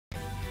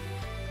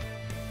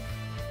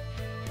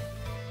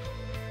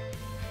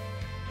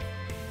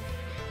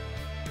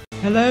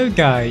Hello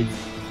guys,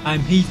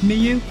 I'm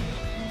Hesmiyu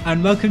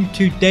and welcome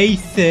to day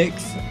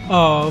 6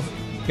 of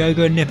Go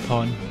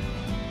Nippon.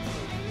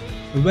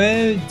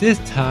 Well, this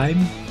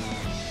time,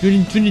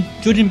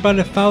 judging by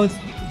the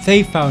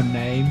save file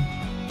name,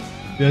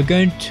 we are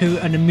going to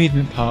an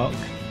amusement park.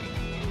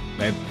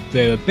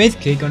 We're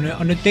basically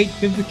on a date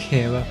with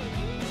Akira.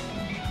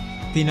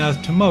 Seeing as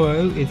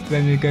tomorrow is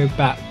when we go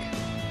back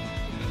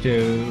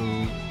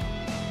to...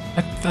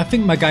 I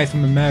think my guy's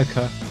from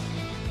America.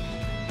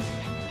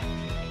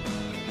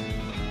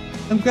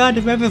 I'm glad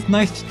the weather's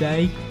nice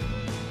today.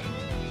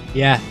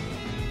 Yeah.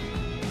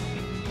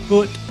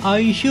 But are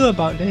you sure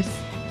about this?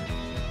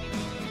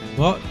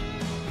 What?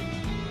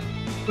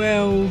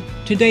 Well,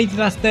 today's the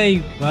last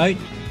day, right?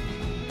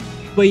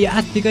 But you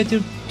have to go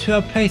to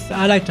a place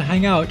I like to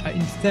hang out at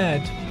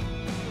instead.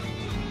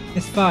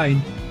 It's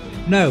fine.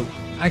 No,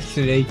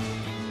 actually,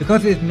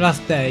 because it's my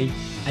last day,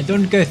 I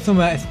don't go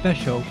somewhere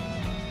special.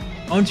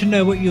 I want to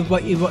know what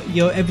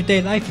your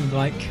everyday life is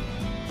like.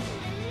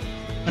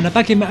 And I'm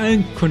back in my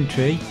own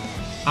country.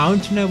 I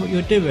want to know what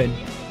you're doing,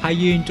 how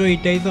you enjoy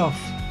your days off.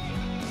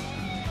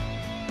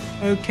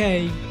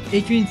 Okay,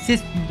 if you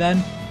insist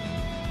then.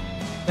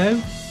 So,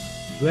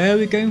 where are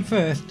we going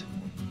first?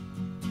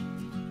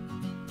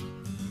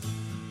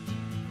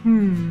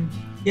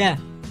 Yeah,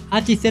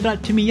 as you said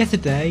that to me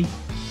yesterday,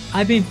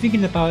 I've been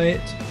thinking about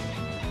it.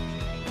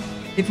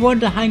 If you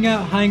want to hang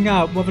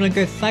out rather than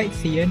go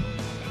sightseeing,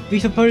 we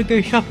should probably go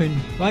shopping,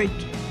 right?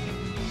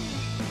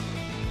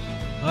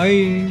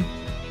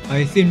 I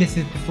assume this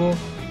is before.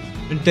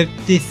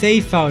 The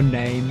save file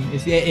name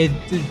is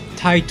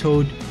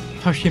titled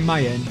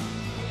Toshimaen.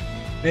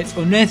 It's,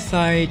 unless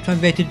I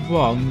translated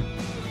wrong,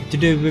 to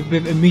do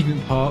with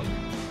amusement park.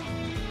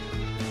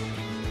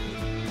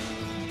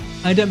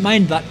 I don't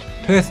mind that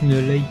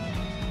personally.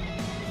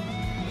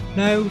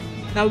 No,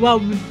 that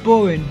would be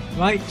boring,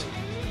 right?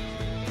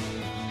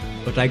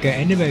 But I go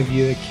anyway with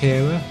you,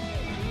 Akira.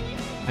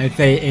 I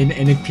say in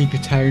a creepy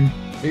tone.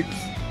 Oops.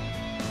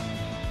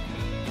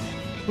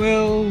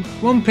 Well,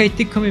 one place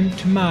did come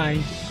into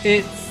mind.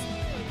 It's...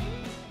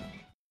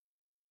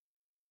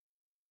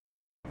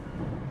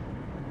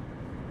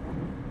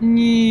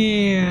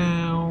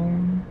 Meow.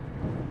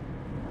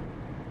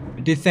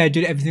 I did say I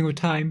do it every single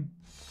time.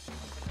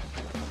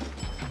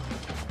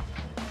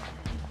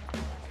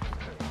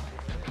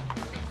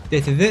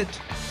 This is it.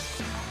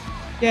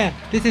 Yeah,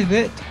 this is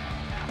it.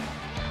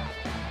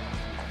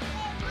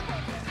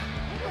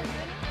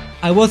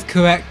 I was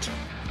correct.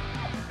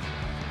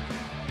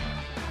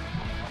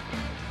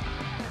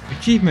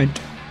 Achievement.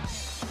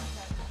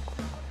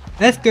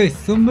 Let's go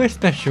somewhere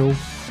special.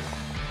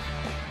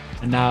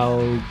 And now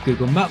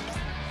Google Maps.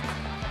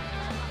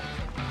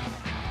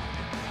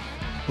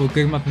 We'll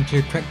Google Maps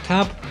into the correct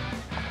tab.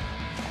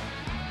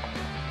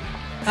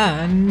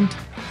 And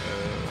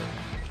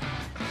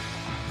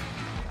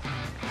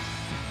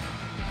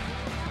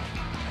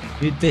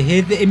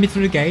here's the image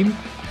from the game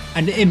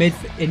and the image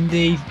in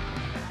the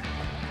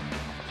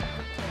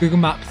Google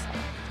Maps.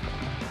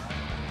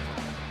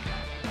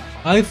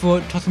 I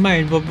thought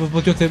Toshimaen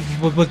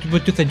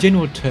was just a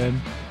general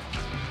term.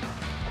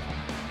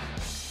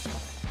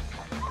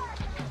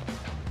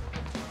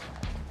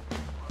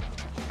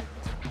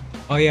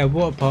 Oh yeah,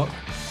 water park.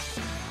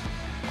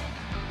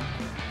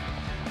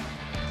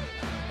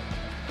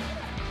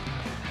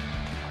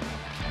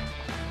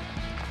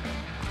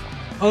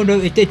 Oh no,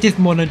 it is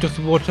more than just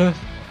water.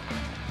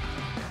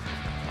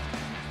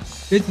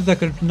 This is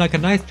like a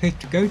nice place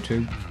to go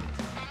to.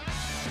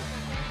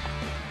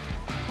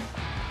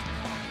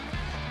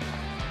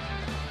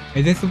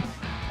 Is this a...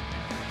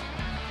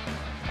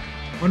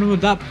 wonder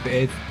what that bit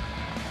is.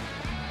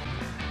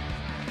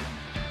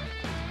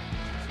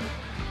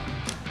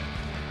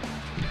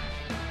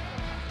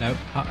 Nope.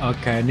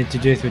 Okay, I need to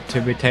do this to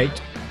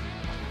rotate.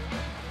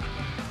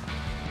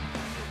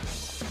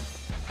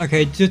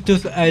 Okay,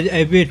 just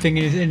a weird thing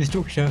in the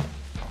structure.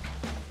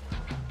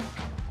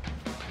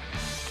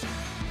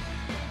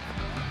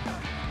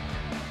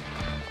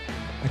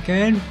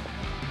 Okay,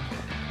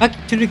 back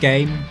to the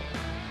game.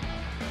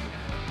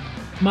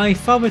 My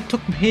father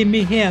took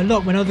me here a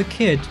lot when I was a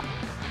kid.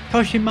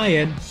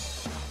 Toshimaen.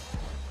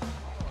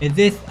 Is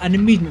this an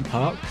amusement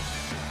park?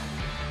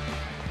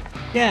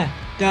 Yeah,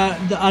 there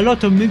are a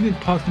lot of amusement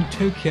parks in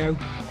Tokyo.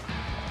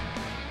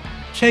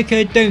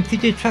 Tokyo Dome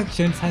City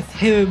Attractions has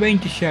hero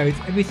ranger shows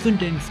every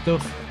Sunday and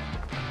stuff.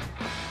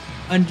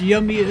 And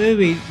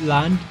Yomiuri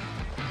Land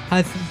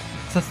has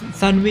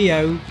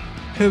Sanrio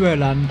Puro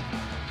Land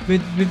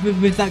with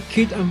that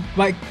cute and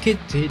white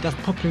kitty that's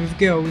popular with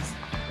girls.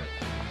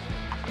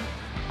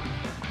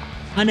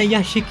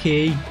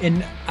 Hanayashiki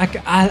in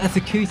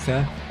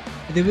Asakusa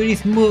is a really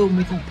small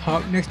amusement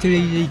park next to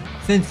the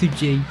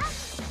Sensuji,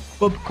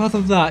 but because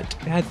of that,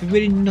 it has a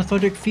really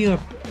nostalgic feel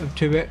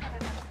to it.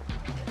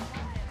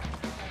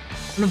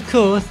 And of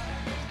course,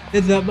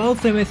 there's the world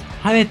famous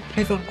highest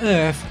place on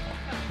earth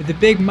with the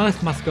big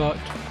mouse mascot.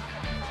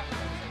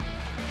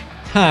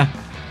 Huh.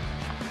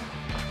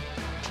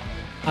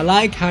 I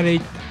like how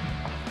they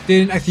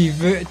didn't actually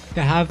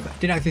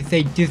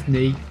say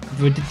Disney,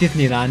 with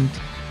Disneyland.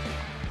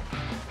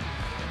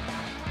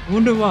 I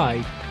wonder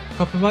why.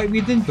 Copyright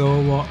reasons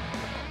or what?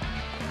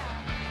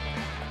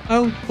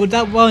 Oh, well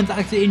that one's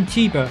actually in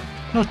Chiba,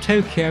 not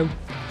Tokyo.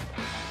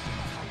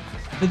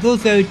 There's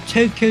also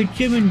Tokyo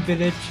German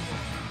Village.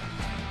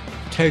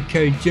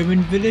 Tokyo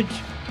German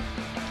Village?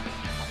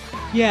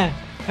 Yeah,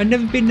 I've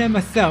never been there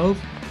myself,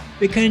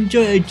 but can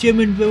enjoy a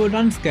German rural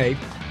landscape.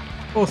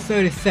 Or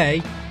so to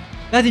say.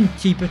 That's in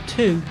Chiba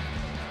too.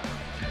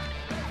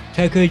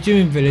 Tokyo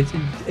German Village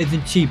is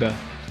in Chiba.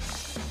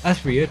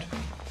 That's weird.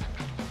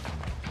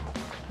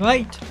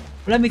 Right,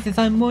 well that makes it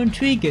sound more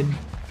intriguing,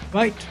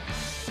 right?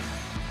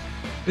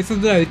 Which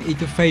of those is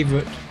your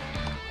favourite?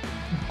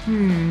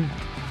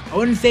 I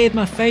wouldn't say it's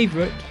my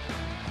favourite,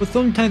 but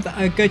sometimes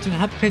I go to the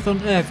happy place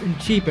on earth in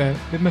Chiba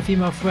with my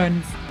female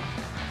friends.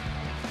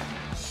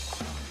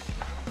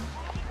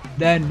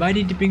 Then why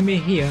did you bring me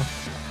here?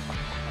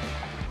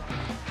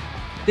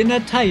 Didn't I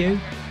tell you,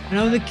 when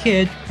I was a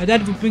kid, my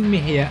dad would bring me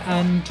here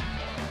and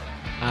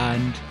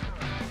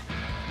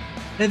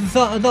there's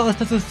a lot of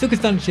special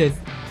circumstances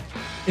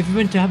if we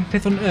went to have a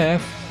place on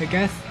earth, I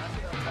guess.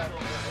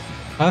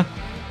 Huh?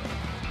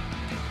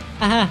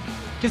 Haha,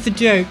 just a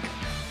joke.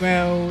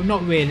 Well,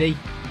 not really.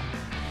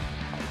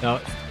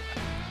 Not.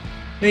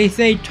 They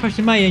say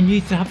Toshimaen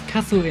used to have a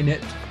castle in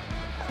it.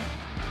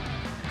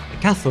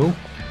 A castle?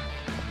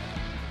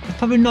 It's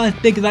probably not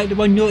as big like the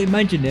one you're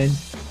imagining.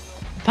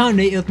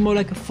 Apparently it was more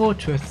like a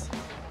fortress.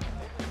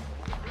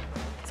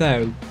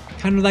 So,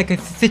 kind of like a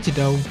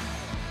citadel.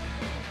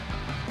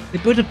 They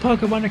built a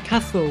park around a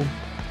castle,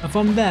 and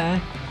from there,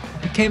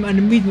 it became an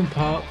amusement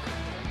park.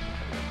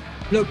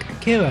 Look,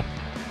 Akira,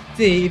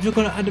 see, if you're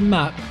gonna add a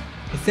map,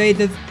 it says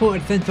there's a port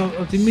at the centre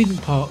of the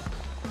amusement park.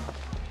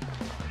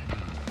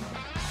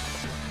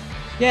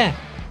 Yeah,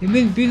 the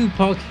amusement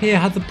park here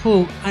has a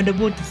pool and a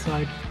water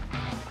slide.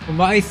 From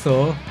what I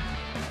saw,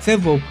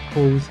 several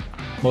pools,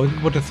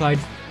 water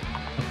slides.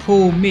 A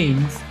pool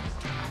means...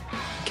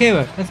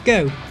 Akira, let's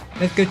go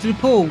to the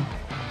pool.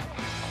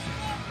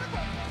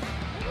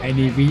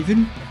 Any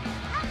reason?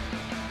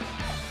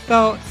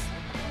 Thoughts?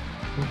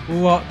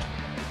 What?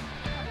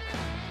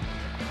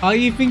 Are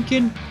you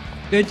thinking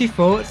dirty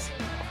thoughts?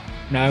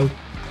 No.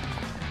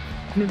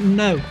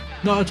 No,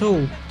 not at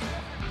all.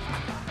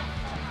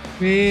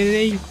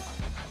 Really?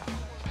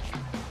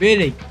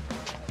 Really?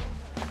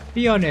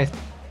 Be honest,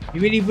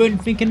 you really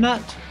weren't thinking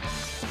that?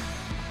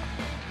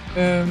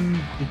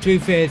 The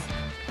truth is,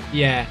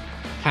 yeah,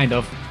 kind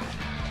of.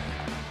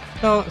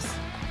 Thoughts?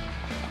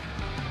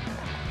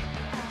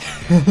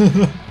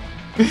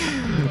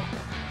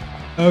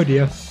 Oh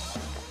dear.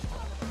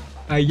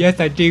 Yes,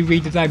 I do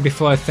read the line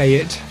before I say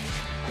it.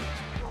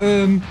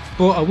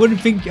 But I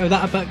wouldn't think of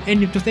that about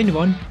just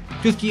anyone,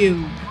 just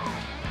you.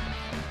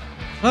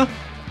 Huh?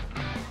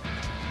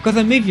 Because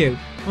I'm with you.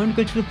 I want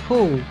to go to the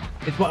pool,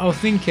 is what I was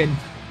thinking.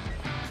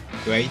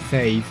 Great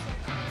save.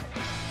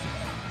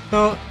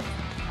 But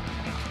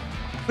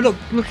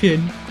look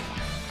in.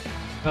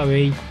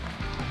 Sorry.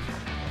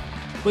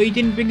 But you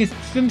didn't bring a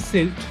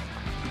swimsuit.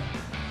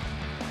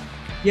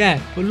 Yeah,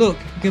 but look,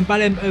 you can buy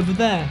them over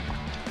there.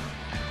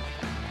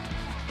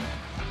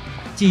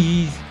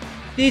 Jeez,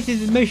 this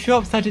is the most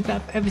short-sighted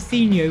I've ever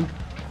seen you.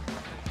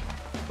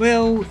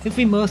 Well, if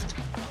we must.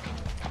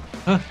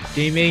 Huh,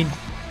 do you mean?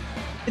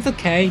 It's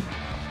okay.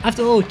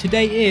 After all,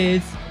 today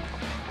is...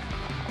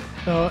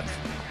 Thoughts?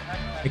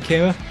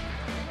 Akira?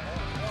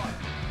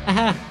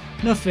 Aha,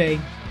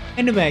 nothing.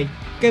 Anyway,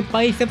 go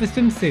buy yourself a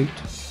swimsuit.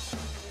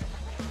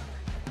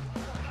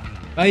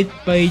 By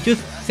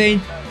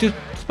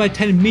just by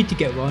telling me to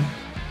get one,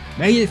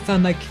 made it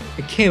sound like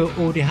Akira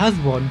already has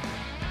one.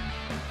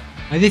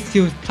 And this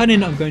he was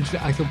planning on going to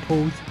the actual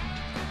pools.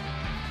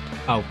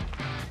 Oh.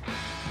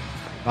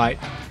 Right.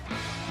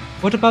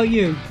 What about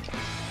you?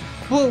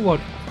 What,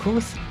 of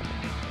course.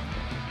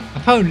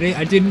 Apparently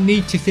I didn't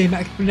need to say an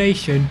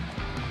explanation.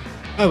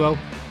 Oh well.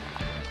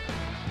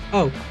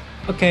 Oh,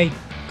 okay,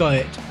 got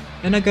it.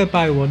 Then I go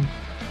buy one.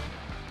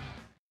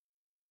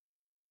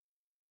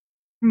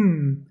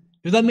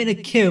 Does that mean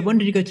Akira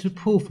wanted to go to the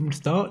pool from the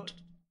start?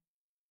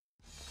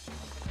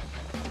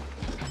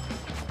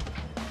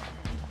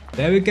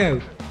 There we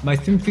go, my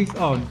swimsuit's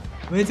on.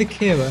 Where's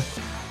Akira?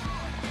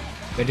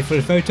 Ready for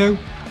the photo?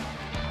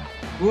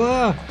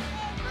 Whoa!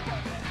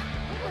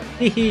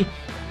 Hehe,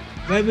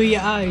 where were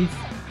your eyes?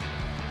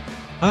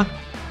 Huh?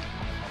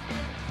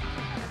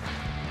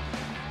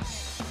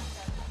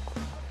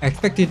 I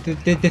expected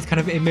this kind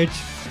of image.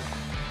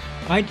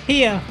 Right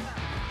here!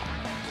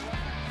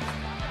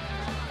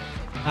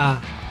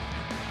 Ah.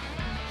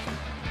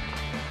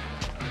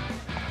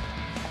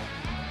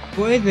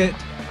 What is it?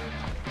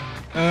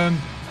 I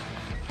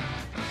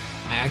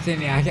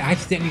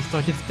accidentally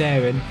started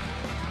staring.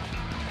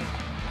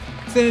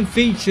 Certain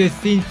features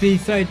seem to be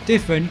so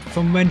different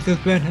from when she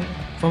was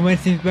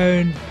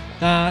wearing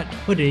that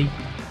hoodie.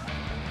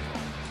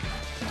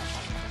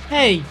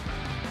 Hey!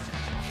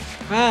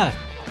 Ah!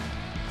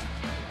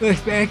 Your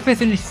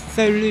expression is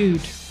so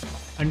lewd.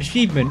 An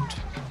achievement,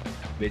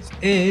 which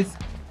is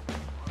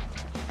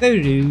so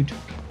lewd.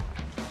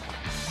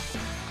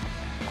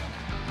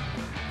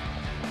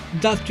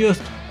 That's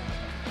just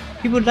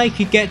people like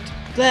you get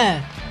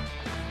there.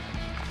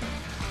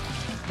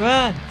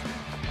 Run!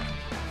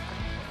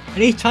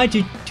 And he tried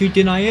to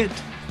deny it.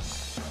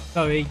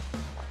 Sorry.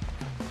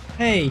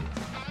 Hey,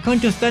 you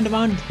can't just stand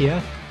around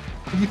here.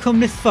 If you come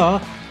this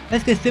far,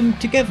 let's go swim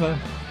together.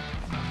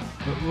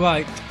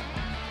 Right.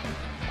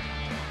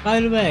 By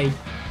the way,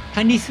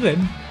 can you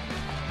swim?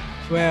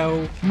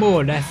 Well,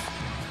 more or less.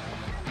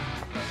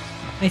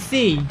 I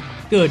see.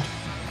 Good.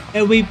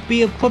 It would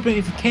be a problem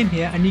if you came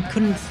here and you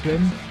couldn't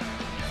swim.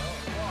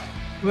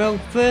 Well,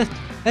 first,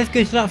 let's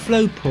go to that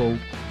flow pool.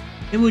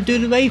 Then we'll do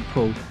the wave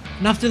pool.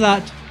 And after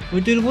that,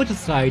 we'll do the water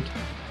slide.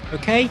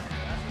 Okay?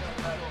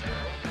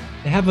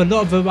 They have a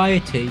lot of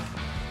variety.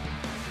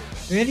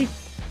 Really?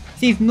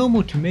 Seems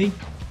normal to me.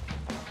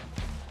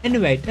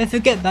 Anyway, let's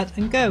forget that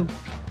and go.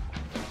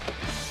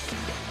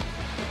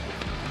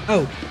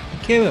 Oh,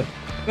 Akira,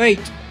 wait.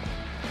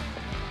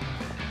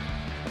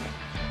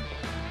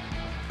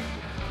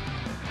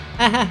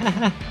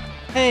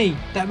 Hey,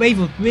 that wave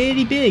was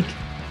really big.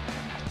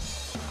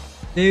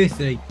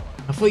 Seriously,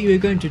 I thought you were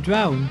going to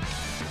drown.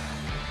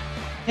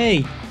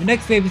 Hey, the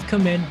next wave is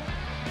coming.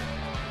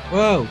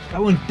 Whoa,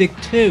 that one's big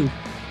too.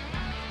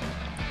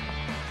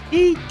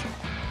 Eek.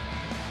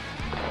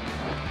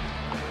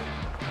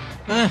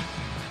 Ah.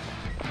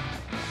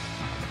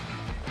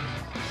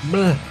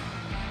 Blah.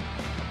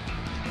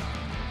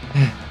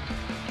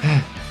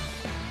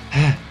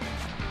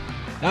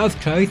 That was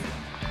close.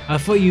 I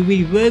thought you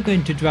really were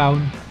going to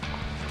drown.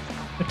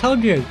 I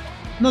told you,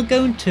 I'm not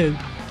going to.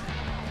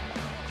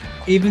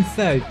 Even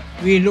so, you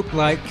really look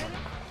like...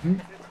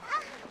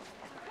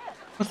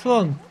 What's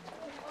wrong?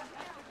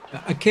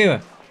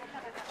 Akira,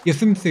 your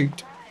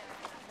swimsuit.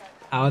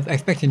 I was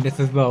expecting this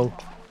as well.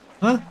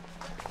 Huh?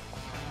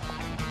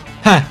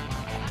 Ha!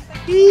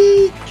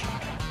 Eek!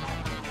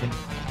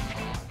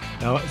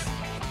 No,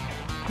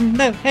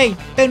 no, hey,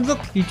 don't look,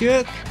 you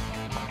jerk!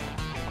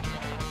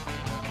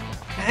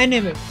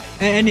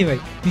 Anyway,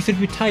 you should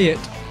be tired.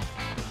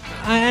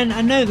 I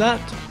know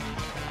that.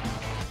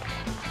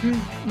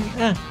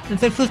 I'm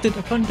so flustered,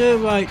 I can't do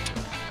it right.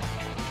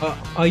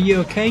 Are you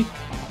okay?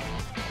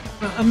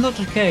 I'm not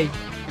okay.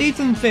 Do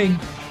something.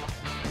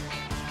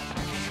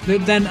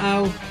 Then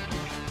I'll...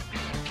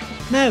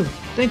 No,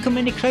 don't come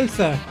any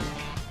closer.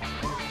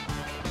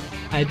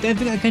 I don't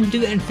think I can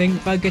do anything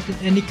without getting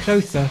any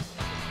closer.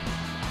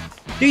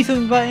 Do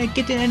something without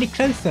getting any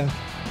closer.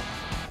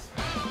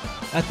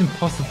 That's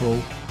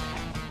impossible.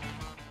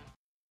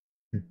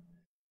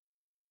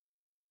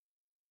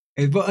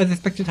 If what I was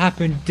expected to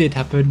happen did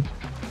happen.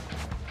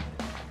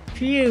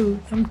 Phew,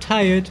 I'm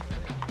tired.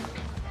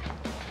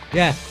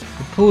 Yeah,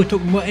 the pool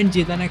took more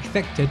energy than I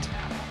expected.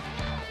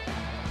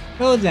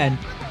 Well then,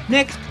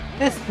 next,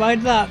 let's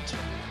ride that.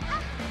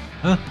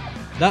 Huh?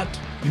 That?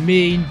 You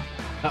mean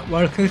that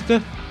roller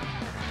coaster?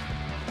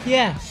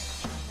 Yeah.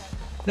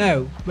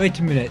 No, wait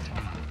a minute.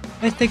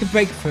 Let's take a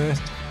break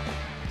first.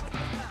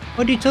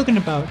 What are you talking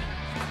about?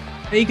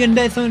 Are you gonna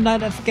let something like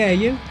that scare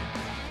you?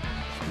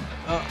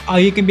 Are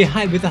you gonna be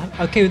okay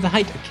with the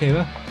height,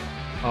 Akira?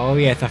 Oh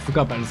yes, I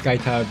forgot about the sky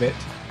tower bit.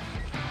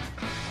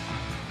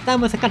 That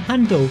much I can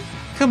handle.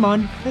 Come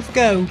on, let's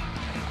go.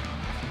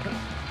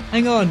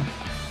 Hang on.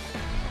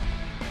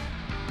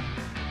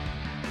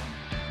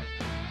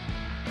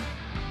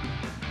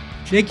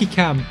 Shaky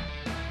cam.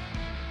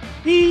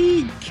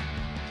 Eek!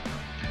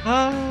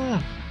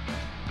 Ah!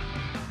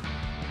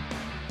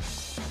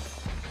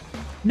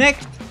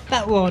 Next,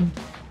 that one.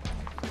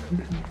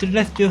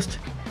 Let's just...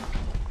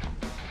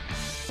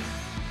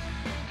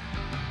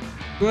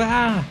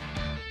 Ah!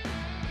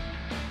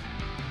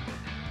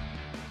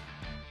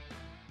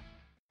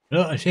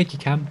 Not a shaky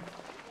cam.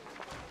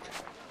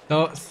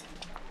 That's...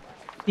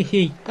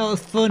 Hee, that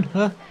was fun,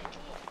 huh?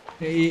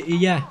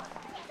 Yeah.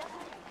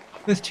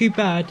 That's too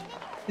bad.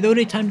 It's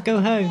only time to go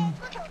home.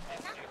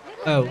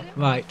 Oh,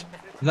 right.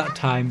 That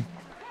time.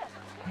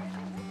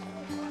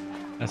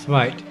 That's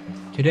right.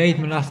 Today's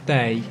my last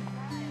day.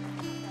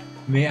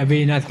 A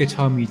really nice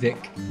guitar music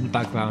in the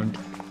background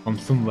from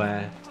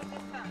somewhere.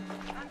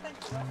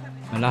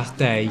 My last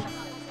day.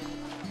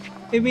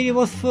 It really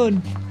was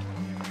fun.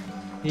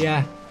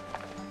 Yeah.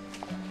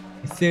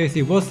 It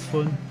seriously was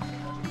fun.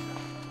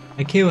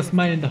 Akira was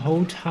smiling the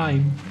whole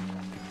time.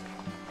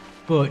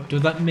 But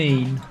does that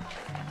mean...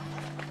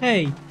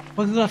 Hey,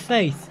 what's that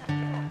face?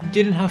 You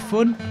didn't have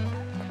fun?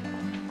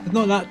 It's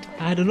not that.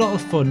 I had a lot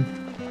of fun.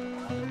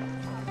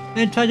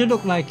 Then try to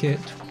look like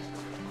it.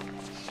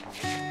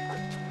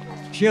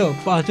 Sure,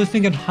 but I was just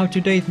thinking how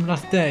today's my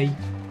last day.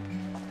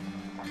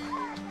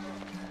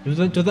 Does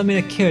that mean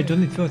Akira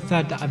doesn't feel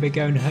sad that I'll be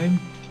going home?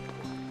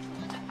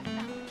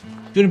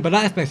 Judging by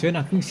that aspect of it,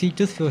 I think she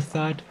does feel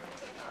sad.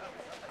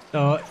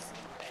 Thoughts?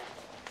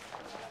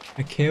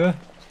 Akira?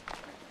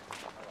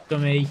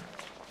 Dummy.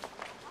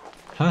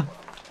 Huh?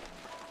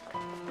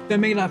 Don't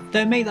make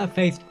that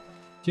face,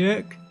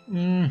 jerk.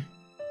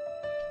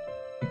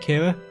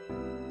 Akira?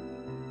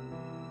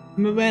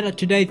 I'm aware that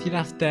today's your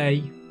last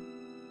day.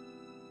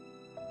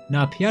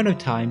 Now piano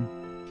time.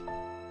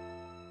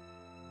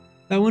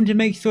 I wanted to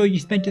make sure you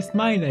spent it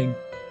smiling.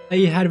 that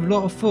you had a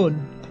lot of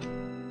fun.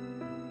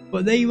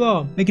 But there you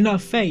are, making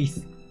that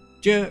face.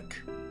 Jerk.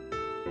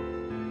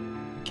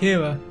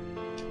 Kira.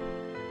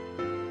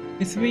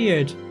 It's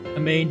weird. I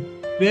mean,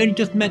 we only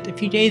just met a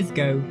few days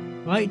ago,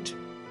 right?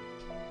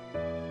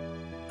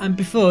 And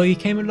before you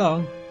came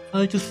along,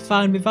 I was just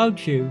fine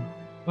without you,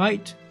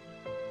 right?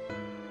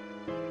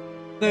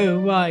 So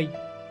why?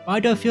 Why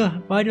do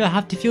I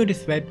have to feel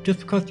this way just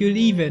because you're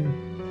leaving?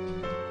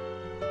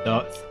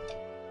 Dots.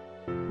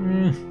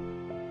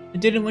 I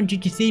didn't want you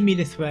to see me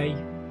this way.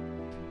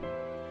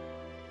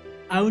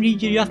 I only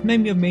needed your last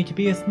memory of me to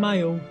be a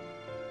smile.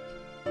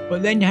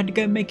 But then you had to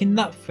go making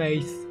that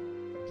face.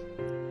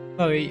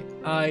 Sorry,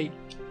 I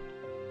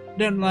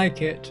don't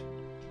like it.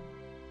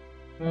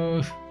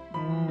 I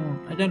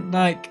don't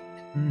like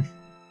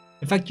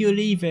the fact you're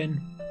leaving.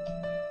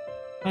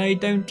 I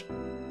don't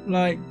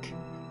like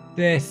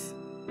this.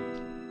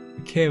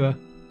 Akira.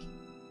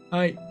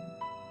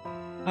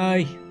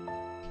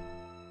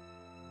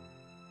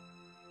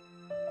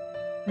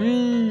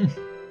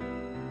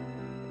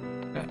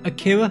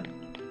 Akira?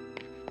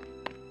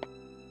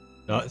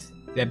 Dots.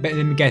 I bet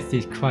let me guess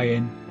he's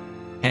crying.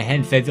 And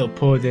hence those little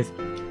pauses.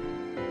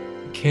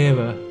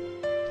 Akira.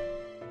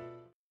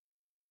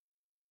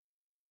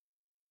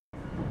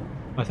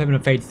 I was hoping to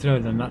fade slower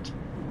than that.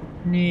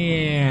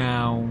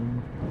 Meow.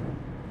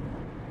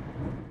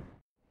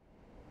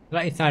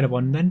 Right side of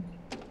one then.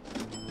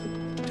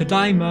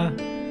 Tadaima.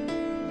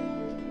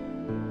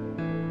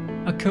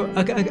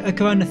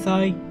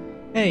 Akaranasai.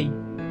 Hey,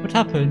 what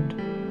happened?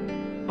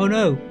 Oh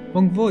no,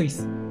 wrong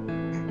voice.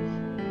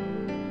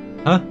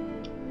 Huh?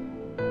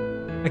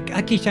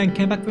 Aki-chan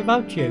came back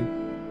without you.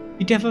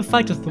 Did you have a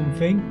fight or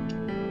something?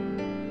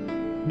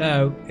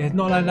 No, it's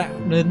not like that.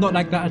 It's not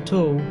like that at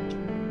all.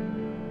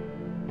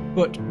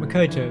 But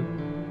Makoto,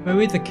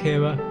 where is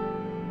Akira?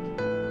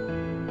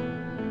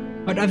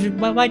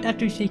 Right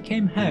after she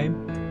came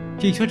home,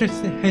 she shut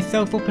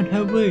herself up in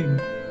her room.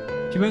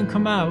 She won't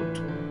come out.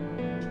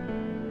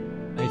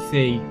 I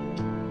see.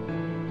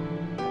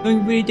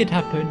 Something really did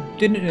happen,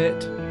 didn't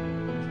it?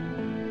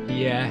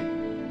 Yeah.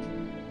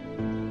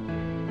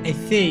 I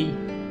see.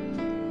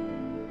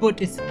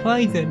 But it's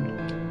surprising.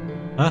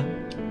 Huh?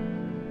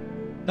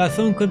 That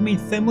someone could mean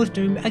so much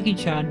to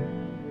Aki-chan.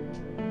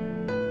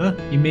 Huh?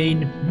 You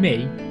mean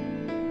me?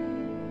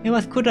 Who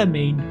else could I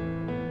mean?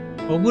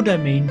 Or would I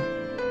mean?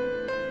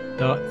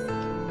 Dots.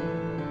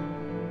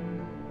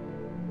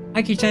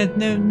 Aki-chan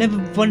has never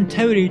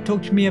voluntarily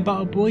talked to me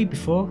about a boy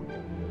before.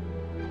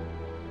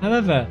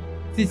 However,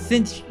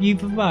 since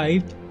you've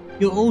arrived,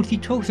 you're all she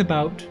talks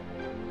about.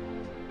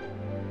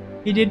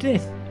 He did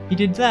this, he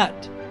did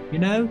that, you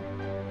know?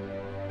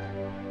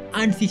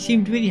 And she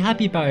seemed really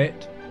happy about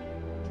it.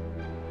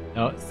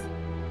 Dots.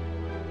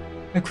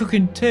 I'm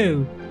cooking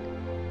too.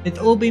 It's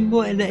all been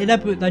more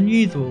elaborate than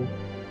usual.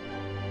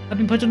 I've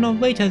been putting on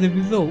weight as a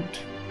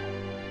result.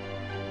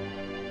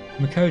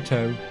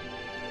 Makoto.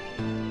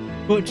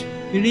 But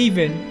you're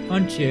leaving,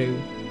 aren't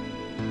you?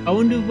 I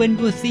wonder when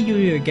we'll see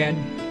you again.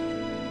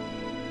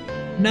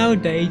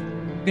 Nowadays,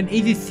 we can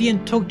easily see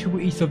and talk to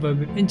each other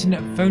with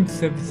internet phone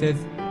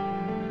services.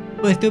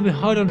 But it'll still be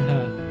hard on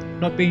her,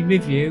 not being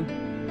with you.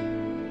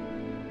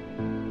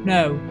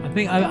 No,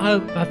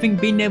 I think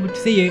being able to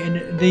see you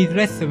in these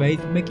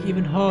restaurants will make it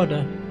even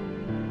harder.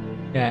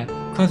 Yeah,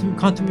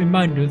 constant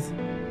reminders.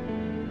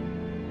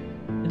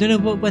 I don't know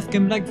what's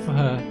going to be like for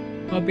her,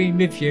 not being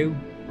with you.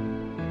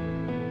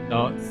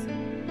 Dots.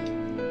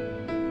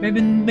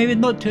 Maybe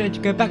not to let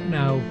you go back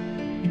now.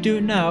 You do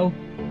it now.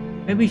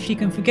 Maybe she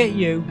can forget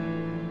you.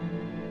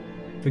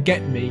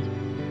 Forget me.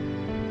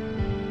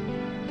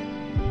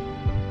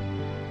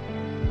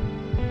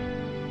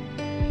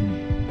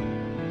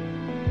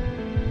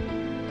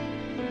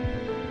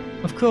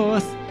 Of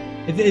course,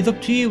 it's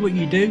up to you what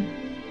you do.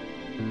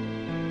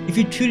 If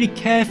you truly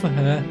care for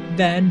her,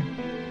 then...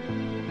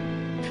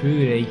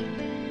 Truly.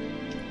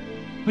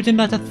 Putting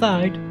that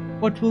aside,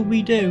 what will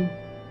we do?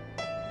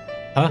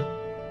 Huh?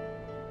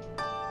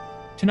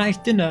 Tonight's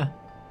dinner.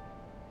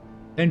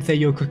 Don't say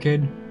you're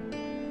cooking.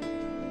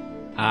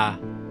 Ah.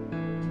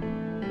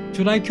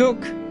 Should I cook?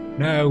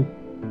 No.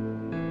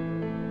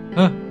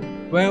 Huh?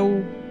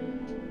 Well...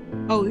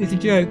 Oh, it's a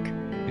joke.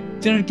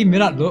 Don't give me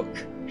that look.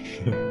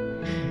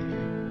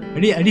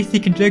 At least he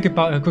can joke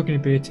about her cooking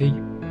ability.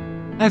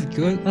 That's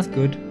good, that's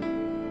good.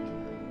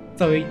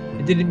 Sorry,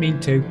 I didn't mean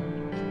to.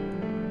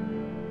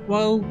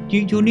 Well,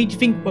 you'll need to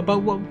think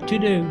about what to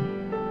do.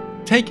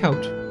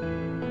 Takeout.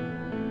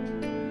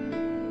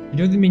 It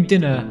doesn't mean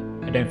dinner,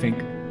 I don't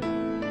think.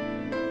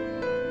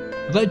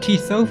 Was that to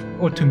yourself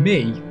or to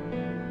me?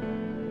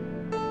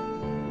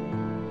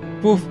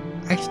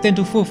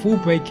 Accidental fourth wall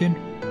breaking.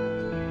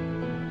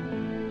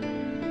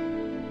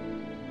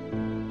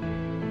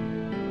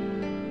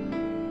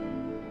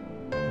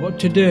 What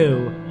to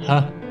do,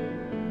 huh?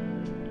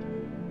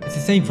 It's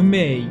the same for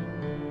me.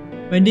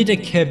 When did a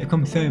kid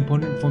become so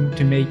important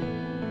to me?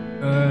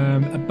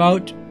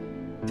 About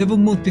several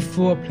months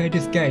before I played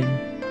this game.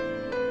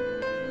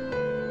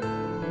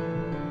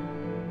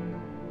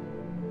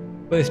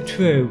 But it's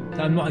true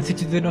that I'm not a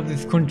citizen of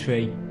this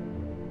country.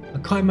 I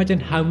can't imagine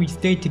how we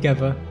stayed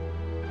together.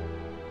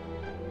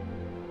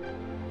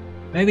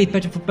 Maybe it's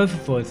better for both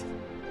of us.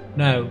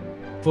 No,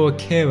 for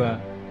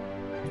Akira.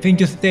 Things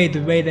just stay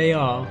the way they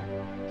are.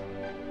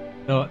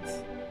 Thoughts?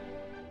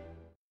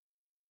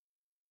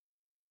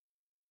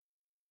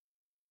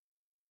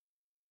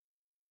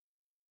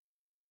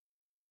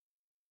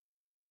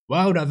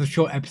 Wow, that was a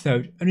short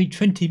episode. Only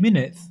 20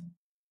 minutes.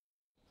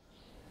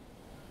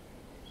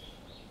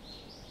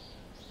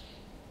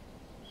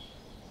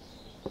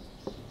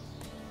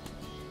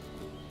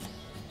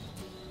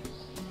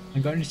 I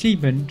got an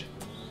achievement.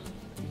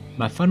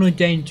 My final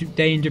day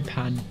in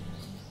Japan.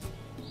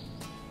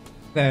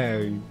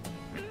 So,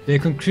 the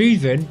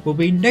conclusion will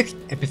be next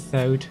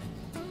episode.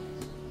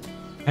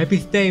 I hope you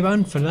stay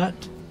around for that.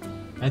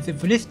 That's it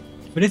for this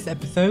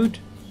episode.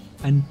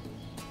 And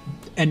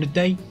end of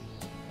day.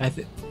 That's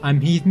it. I'm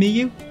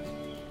Hesmiyu.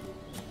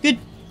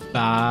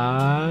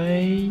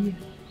 Goodbye.